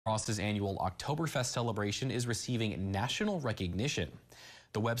Crosse's annual Oktoberfest celebration is receiving national recognition.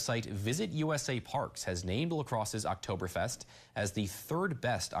 The website Visit USA Parks has named La Crosse's Oktoberfest as the third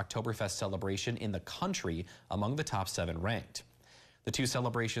best Oktoberfest celebration in the country among the top 7 ranked. The 2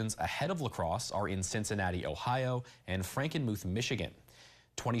 celebrations ahead of La Crosse are in Cincinnati, Ohio and Frankenmuth, Michigan.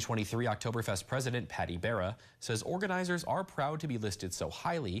 2023 Oktoberfest President Patty Barra says organizers are proud to be listed so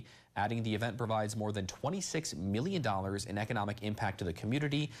highly, adding the event provides more than $26 million in economic impact to the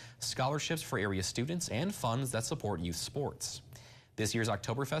community, scholarships for area students, and funds that support youth sports. This year's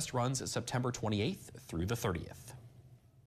Oktoberfest runs September 28th through the 30th.